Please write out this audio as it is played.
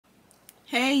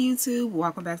Hey YouTube,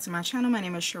 welcome back to my channel. My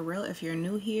name is Sherelle. If you're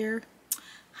new here,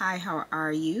 hi, how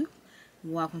are you?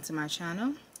 Welcome to my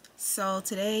channel. So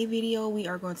today video we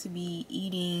are going to be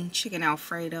eating chicken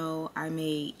Alfredo. I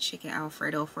made chicken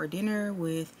Alfredo for dinner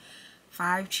with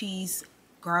 5 cheese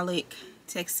garlic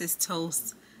Texas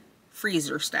toast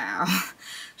freezer style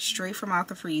straight from out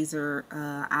the freezer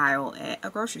aisle at a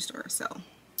grocery store. So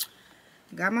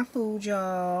got my food,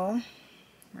 y'all.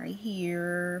 Right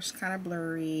here, it's kind of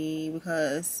blurry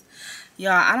because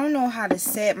y'all, I don't know how to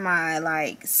set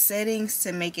my settings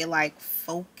to make it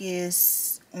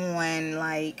focus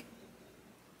on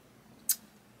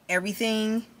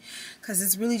everything, because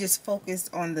it's really just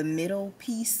focused on the middle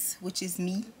piece, which is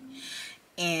me.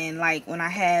 And when I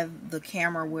have the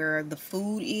camera where the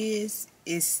food is,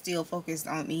 it's still focused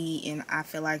on me, and I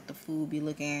feel like the food be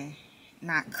looking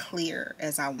not clear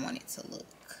as I want it to look.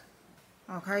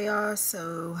 Okay, y'all,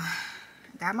 so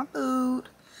got my food.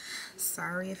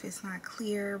 Sorry if it's not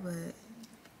clear, but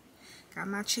got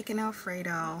my chicken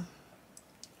Alfredo.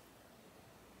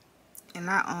 And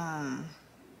I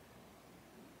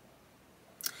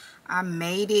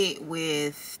made it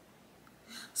with,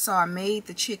 so I made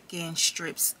the chicken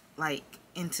strips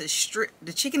into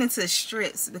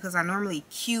strips because I normally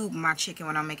cube my chicken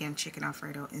when I'm making chicken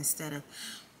Alfredo instead of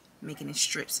making it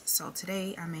strips. So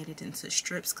today I made it into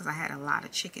strips because I had a lot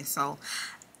of chicken, so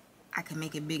I can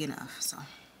make it big enough. So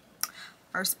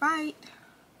first bite.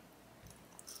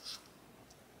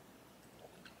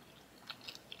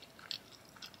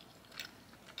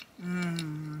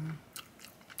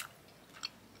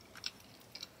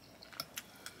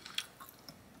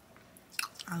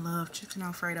 I love chicken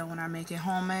Alfredo when I make it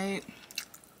homemade.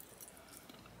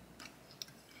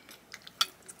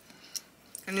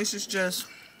 And this is just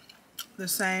the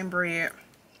same bread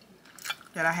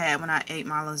that I had when I ate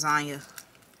my lasagna.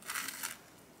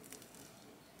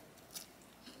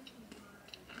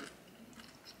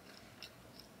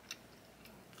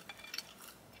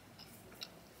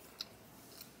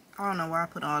 I don't know why I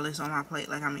put all this on my plate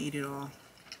like I'm gonna eat it all.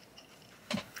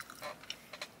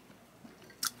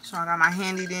 So I got my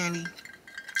handy dandy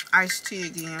iced tea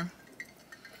again.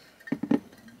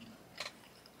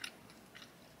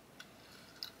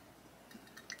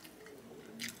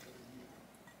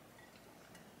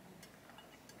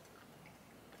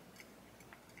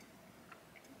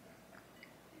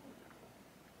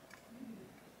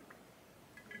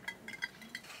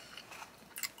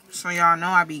 So y'all know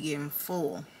I be getting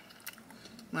full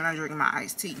when I drink my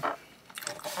iced tea.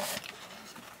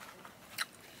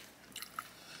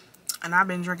 And I've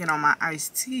been drinking on my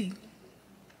iced tea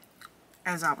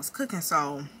as I was cooking,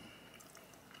 so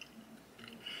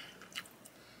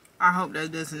I hope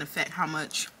that doesn't affect how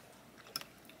much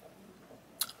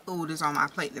food is on my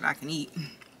plate that I can eat.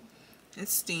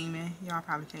 It's steaming. Y'all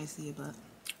probably can't see it, but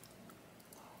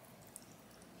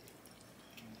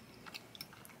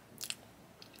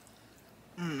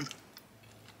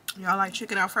y'all like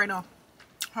chicken Alfredo?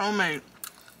 Homemade.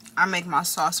 I make my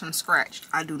sauce from scratch.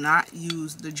 I do not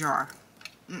use the jar.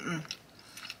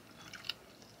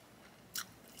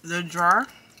 The jar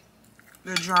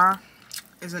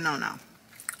is a no-no.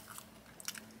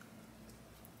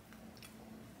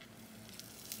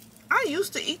 I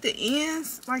used to eat the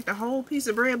ends, like the whole piece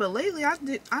of bread, but lately I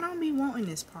don't be wanting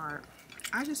this part.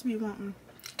 I just be wanting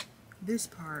this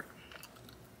part.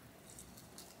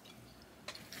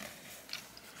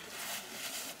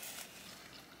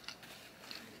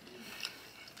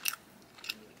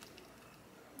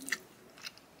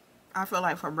 I feel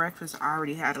like for breakfast I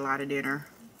already had a lot of dinner.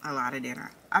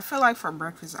 I feel like for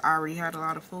breakfast I already had a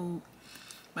lot of food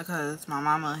because my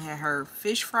mama had her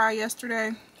fish fry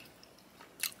yesterday.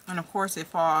 And of course it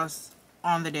falls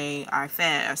on the day I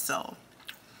fast, so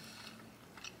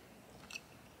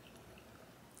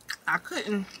I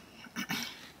couldn't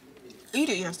eat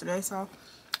it yesterday, so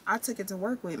I took it to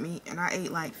work with me and I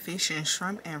ate like fish and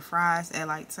shrimp and fries at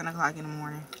like 10 o'clock in the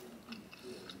morning.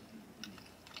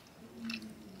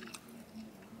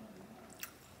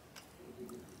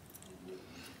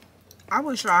 I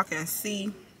wish y'all can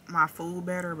see my food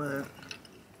better, but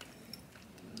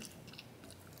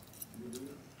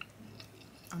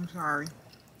I'm sorry.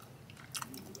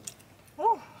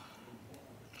 Oh.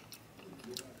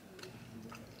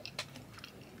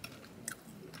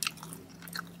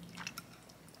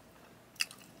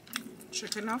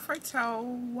 Chicken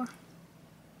Alfredo.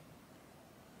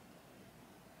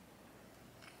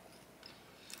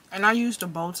 And I use the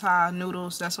bow tie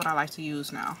noodles. That's what I like to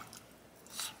use now.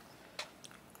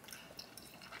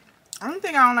 Only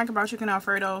thing I don't like about chicken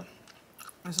Alfredo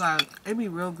is like it be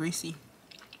real greasy,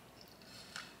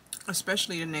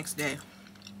 especially the next day.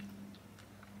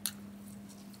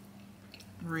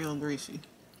 Real greasy.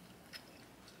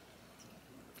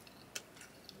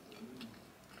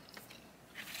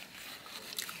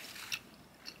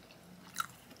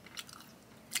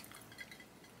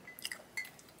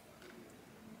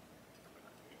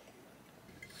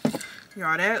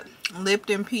 Y'all, that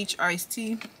Lipton peach iced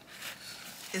tea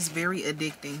is very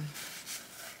addicting.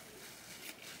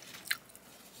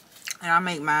 And I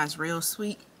make mine real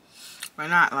sweet, but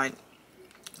not like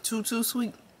too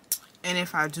sweet. And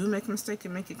if I do make a mistake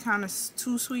and make it kind of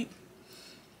too sweet,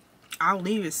 I'll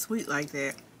leave it sweet like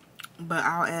that. But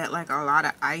I'll add like a lot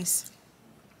of ice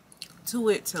to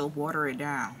it to water it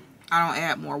down. I don't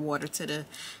add more water to the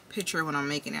pitcher when I'm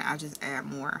making it. I just add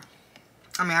more.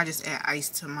 I just add ice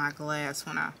to my glass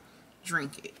when I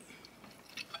drink it.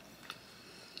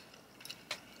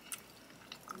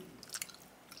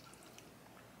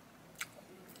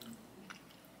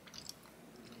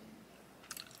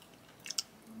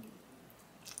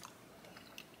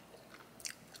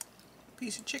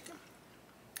 Piece of chicken.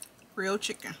 Grilled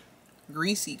chicken.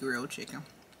 Greasy grilled chicken.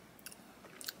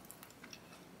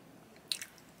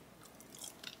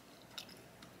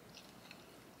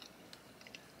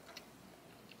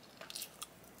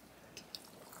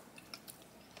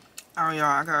 Oh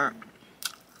y'all,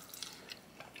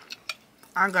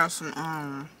 I got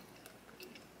some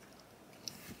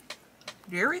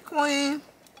Dairy Queen.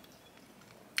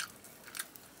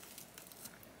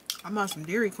 I bought some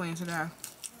Dairy Queen today.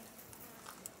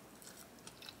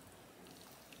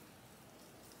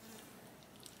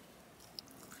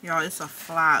 Y'all, it's a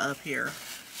fly up here.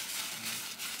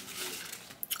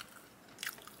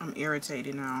 I'm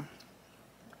irritated now.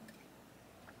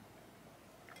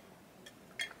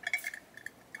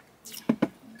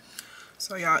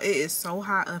 So y'all, it is so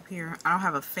hot up here. I don't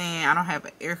have a fan. I don't have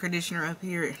an air conditioner up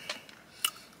here.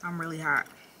 I'm really hot.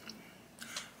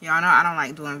 Y'all know I don't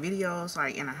like doing videos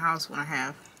like in a house when I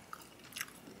have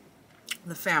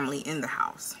the family in the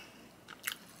house.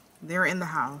 They're in the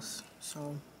house,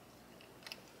 so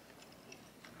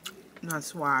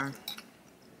that's why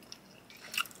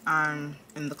I'm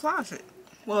in the closet.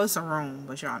 Well, it's a room,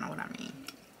 but y'all know what I mean.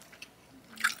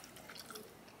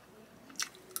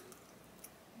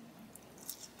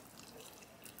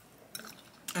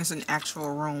 It's an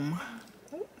actual room,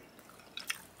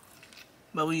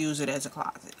 but we use it as a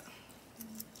closet.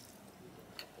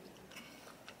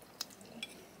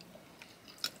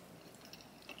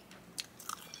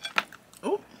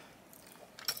 Oh,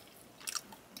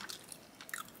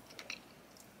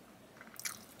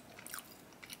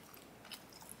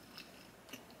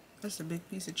 that's a big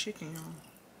piece of chicken, y'all.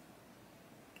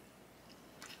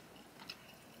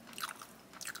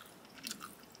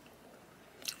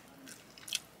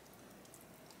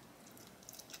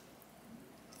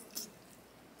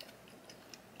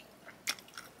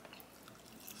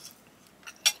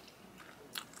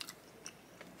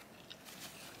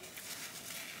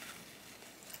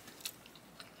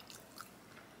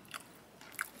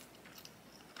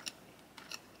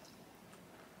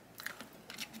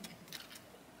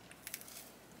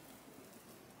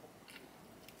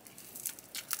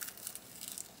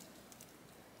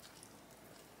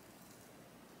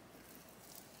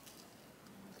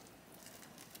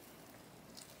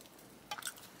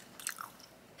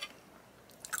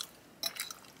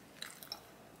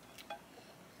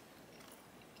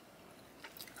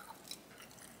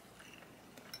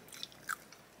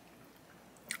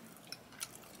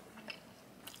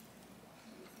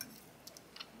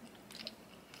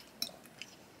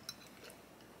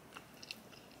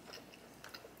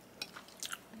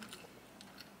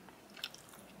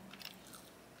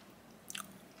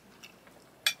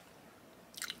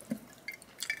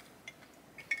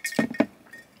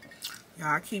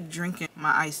 Yeah, I keep drinking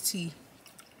my iced tea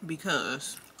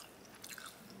because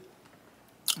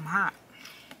I'm hot.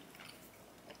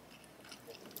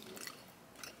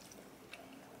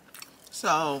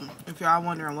 So, if y'all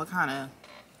wondering what kind of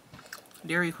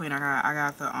Dairy Queen I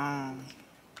got the,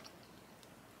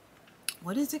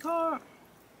 what is it called?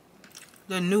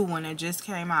 The new one that just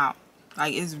came out.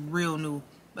 Like, it's real new.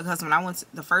 Because when I went to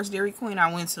the first Dairy Queen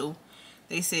I went to,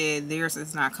 they said theirs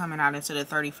is not coming out until the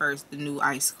 31st, the new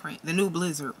ice cream, the new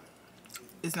Blizzard.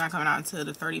 It's not coming out until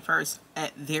the 31st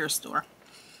at their store.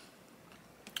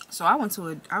 So I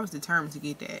was determined to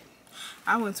get that.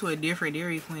 I went to a different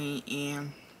Dairy Queen,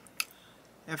 and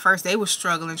at first they were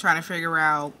struggling trying to figure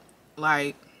out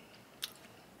like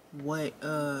what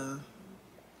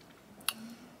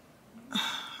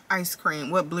ice cream,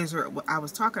 what Blizzard I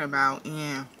was talking about,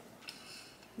 and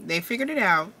they figured it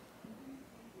out.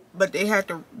 But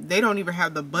they don't even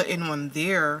have the button on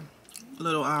their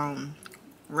little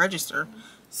register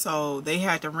So they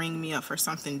had to ring me up for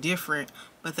something different,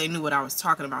 but they knew what I was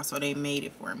talking about, so they made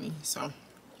it for me. So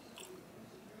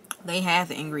they had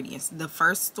the ingredients. The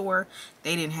first store,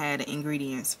 they didn't have the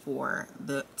ingredients for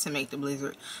to make the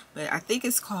blizzard, but I think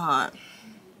it's called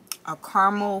a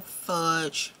caramel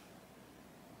fudge.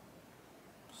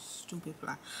 Stupid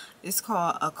fly. It's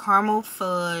called a caramel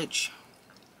fudge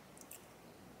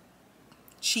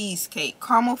cheesecake.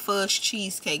 Caramel fudge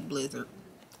cheesecake blizzard.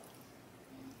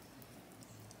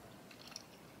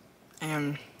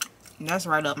 And that's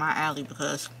right up my alley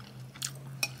because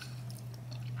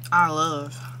I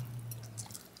love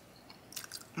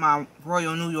my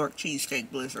Royal New York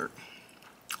cheesecake blizzard.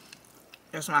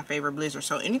 That's my favorite blizzard.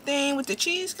 So anything with the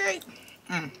cheesecake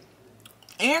and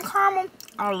caramel,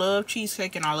 I love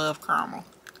cheesecake and I love caramel.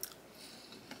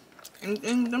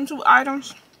 And them two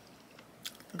items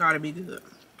gotta be good.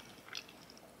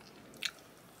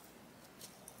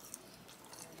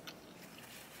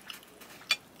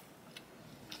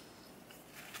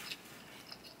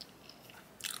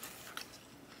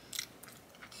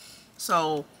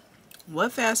 So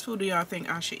what fast food do y'all think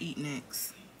I should eat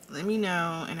next? Let me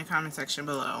know in the comment section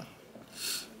below.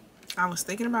 I was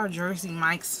thinking about Jersey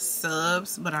Mike's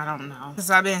subs, but I don't know. Because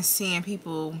I've been seeing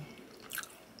people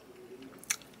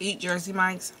eat Jersey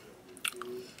Mike's.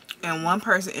 And one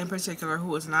person in particular who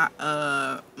was not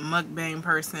a mukbang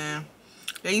person.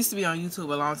 They used to be on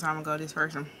YouTube a long time ago, this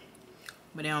person.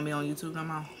 But they don't be on YouTube no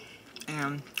more.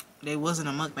 And they wasn't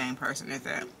a mukbang person at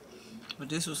that. But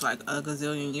this was like a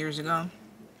gazillion years ago.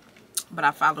 But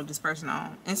I followed this person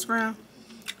on Instagram.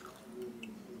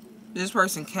 This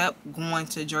person kept going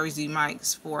to Jersey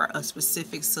Mike's for a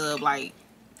specific sub. Like,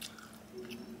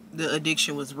 the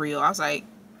addiction was real. I was like,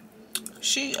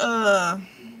 she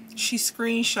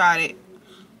screenshotted.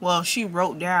 Well, she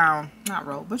wrote down, not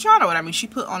wrote, but y'all know what I mean. She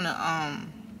put on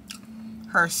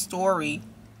the her story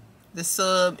the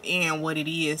sub and what it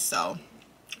is. So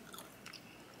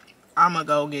I'm gonna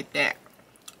go get that.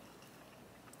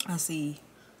 Let's see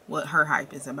what her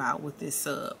hype is about with this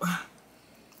sub.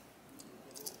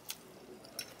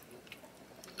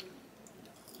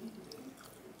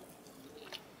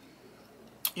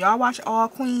 Y'all watch All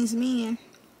Queens Men?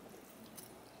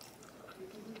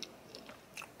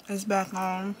 It's back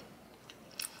on.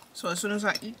 So as soon as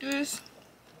I eat this,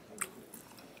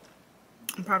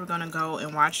 I'm probably gonna go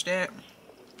and watch that.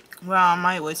 Well, I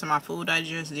might wait till my food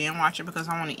digests, then watch it because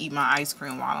I want to eat my ice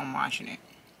cream while I'm watching it.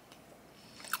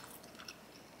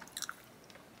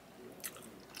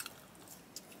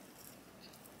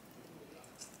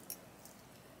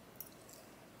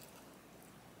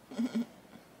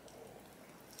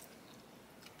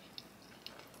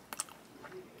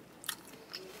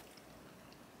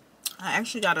 I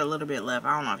actually got a little bit left.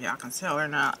 I don't know if y'all can tell or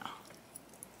not.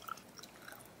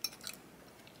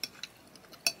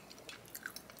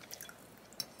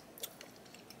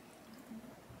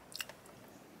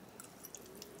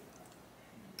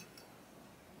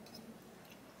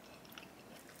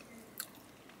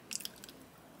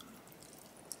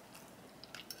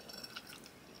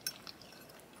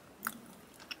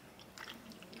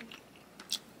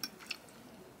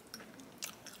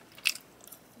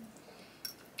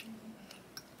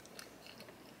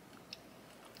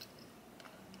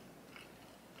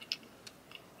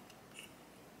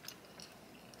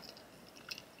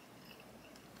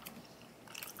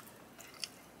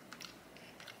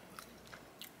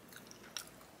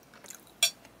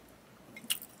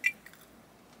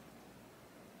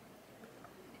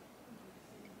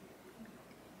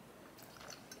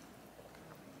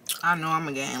 I know I'm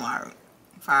gonna gain like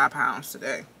 5 pounds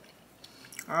today.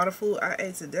 All the food I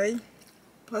ate today,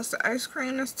 plus the ice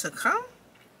cream that's to come.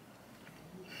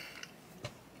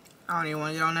 I don't even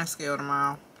want to get on that scale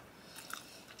tomorrow.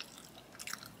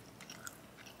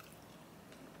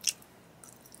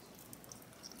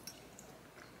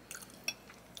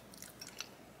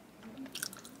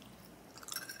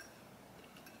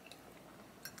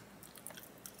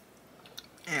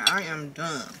 And I am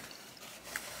done.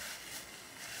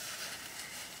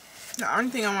 The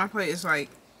only thing on my plate is like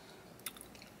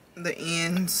the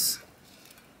ends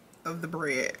of the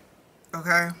bread.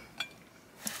 Okay?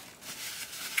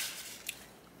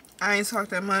 I ain't talk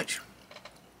that much.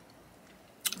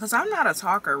 Because I'm not a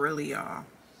talker really, y'all.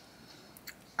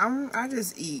 I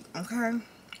just eat, okay?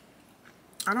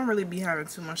 I don't really be having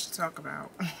too much to talk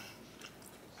about.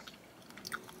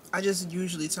 I just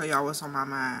usually tell y'all what's on my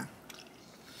mind.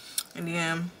 And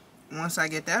then, once I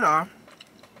get that off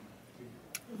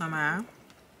my mind,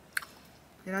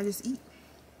 then I just eat.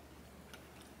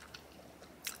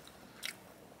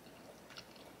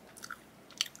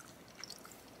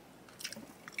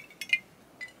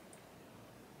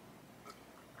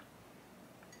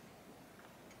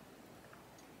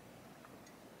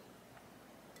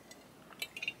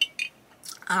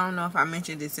 I don't know if I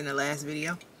mentioned this in the last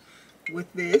video.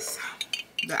 With this,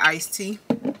 the iced tea,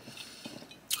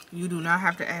 you do not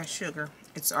have to add sugar.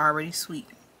 It's already sweet.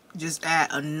 Just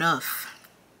add enough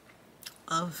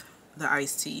of the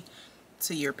iced tea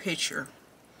to your pitcher.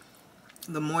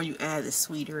 The more you add, the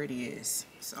sweeter it is.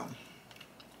 So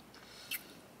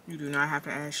you do not have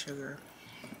to add sugar.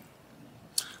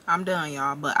 I'm done,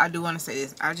 y'all, but I do want to say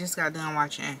this. I just got done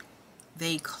watching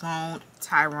They Cloned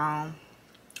Tyrone.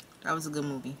 That was a good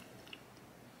movie.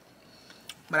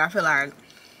 But I feel like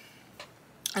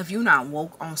if you're not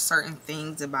woke on certain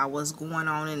things about what's going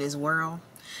on in this world,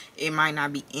 it might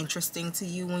not be interesting to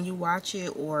you when you watch it,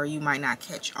 or you might not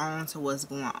catch on to what's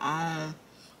going on.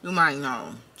 You might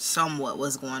know somewhat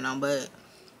what's going on, but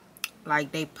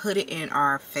like they put it in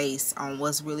our face on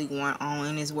what's really going on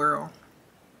in this world.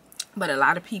 But a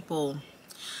lot of people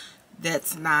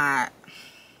that's not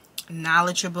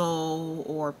knowledgeable,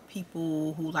 or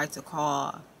people who like to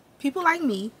call people like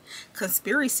me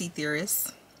conspiracy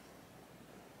theorists,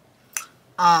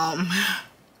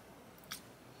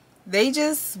 they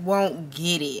just won't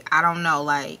get it. I don't know,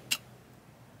 like,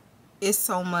 it's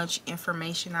so much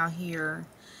information out here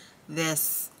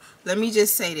that's, let me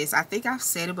just say this. I think I've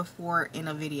said it before in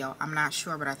a video. I'm not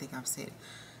sure, but I think I've said it.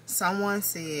 Someone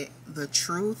said the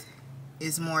truth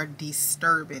is more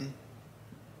disturbing.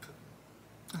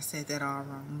 I said that all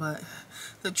wrong, but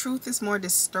the truth is more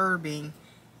disturbing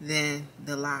than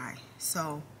the lie.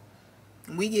 So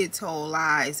we get told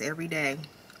lies every day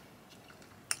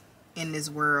in this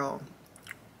world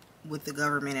with the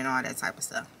government and all that type of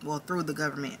stuff. Well, through the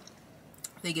government,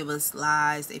 they give us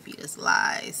lies, they feed us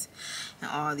lies,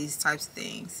 and all these types of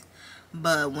things.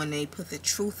 But when they put the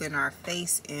truth in our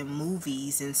face in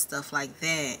movies and stuff like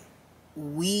that,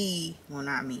 we, well,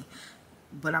 not me,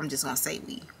 but I'm just gonna say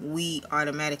we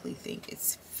automatically think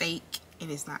it's fake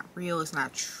and it's not real, it's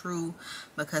not true,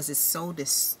 because it's so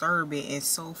disturbing and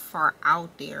so far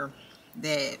out there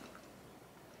that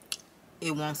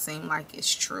it won't seem like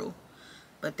it's true.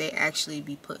 But they actually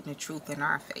be putting the truth in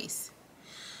our face.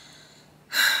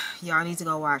 Y'all need to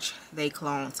go watch They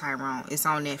Cloned Tyrone. It's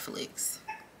on Netflix.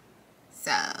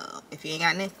 So if you ain't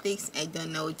got Netflix, I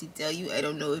don't know what to tell you. I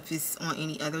don't know if it's on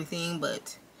any other thing,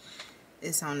 but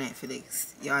it's on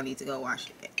Netflix. Y'all need to go watch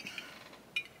it.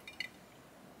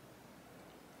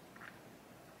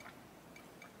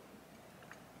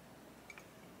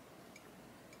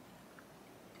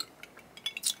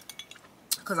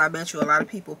 Because I bet you a lot of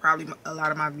people, probably a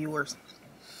lot of my viewers,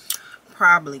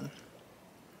 probably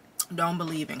don't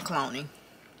believe in cloning.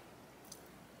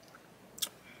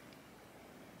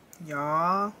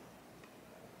 Y'all,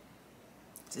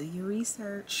 do your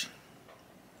research.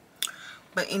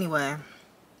 But anyway,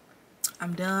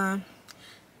 I'm done.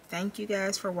 Thank you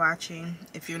guys for watching.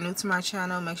 If you're new to my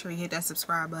channel, make sure you hit that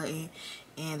subscribe button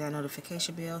and that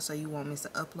notification bell so you won't miss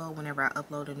an upload whenever I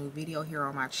upload a new video here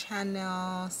on my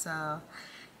channel. So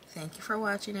thank you for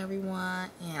watching,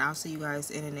 everyone, and I'll see you guys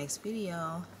in the next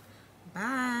video.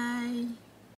 Bye.